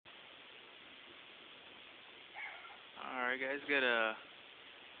Alright guys, got a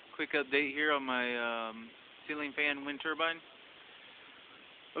quick update here on my ceiling fan wind turbine.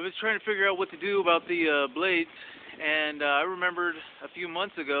 I was trying to figure out what to do about the blades, and I remembered a few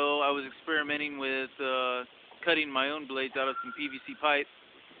months ago I was experimenting with cutting my own blades out of some PVC pipe,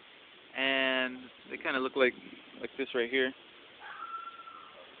 and they kind of look like this right here.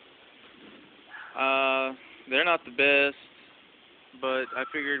 They're not the best, but I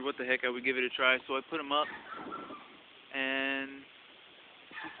figured what the heck, I would give it a try, so I put them up, and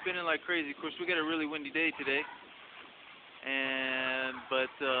it's spinning like crazy. Of course, we got a really windy day today, but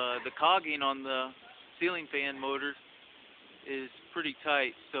the cogging on the ceiling fan motor is pretty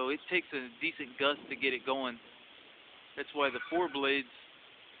tight, so it takes a decent gust to get it going. That's why the 4 blades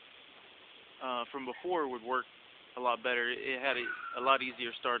from before would work a lot better. It had a lot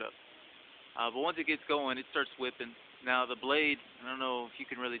easier startup. But once it gets going, it starts whipping. Now the blade, I don't know if you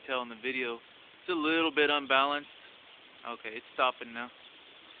can really tell in the video, it's a little bit unbalanced. Okay, it's stopping now.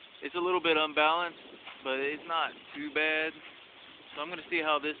 It's a little bit unbalanced, but it's not too bad. So I'm going to see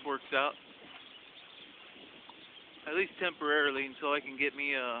how this works out, at least temporarily, until I can get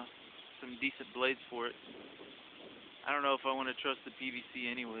me some decent blades for it. I don't know if I want to trust the PVC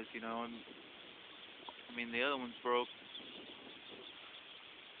anyways, you know. I mean, the other one's broke.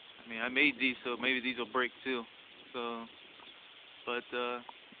 I mean, I made these, so maybe these will break too. So, but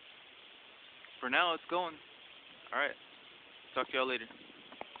for now, it's going. All right. Talk to y'all later.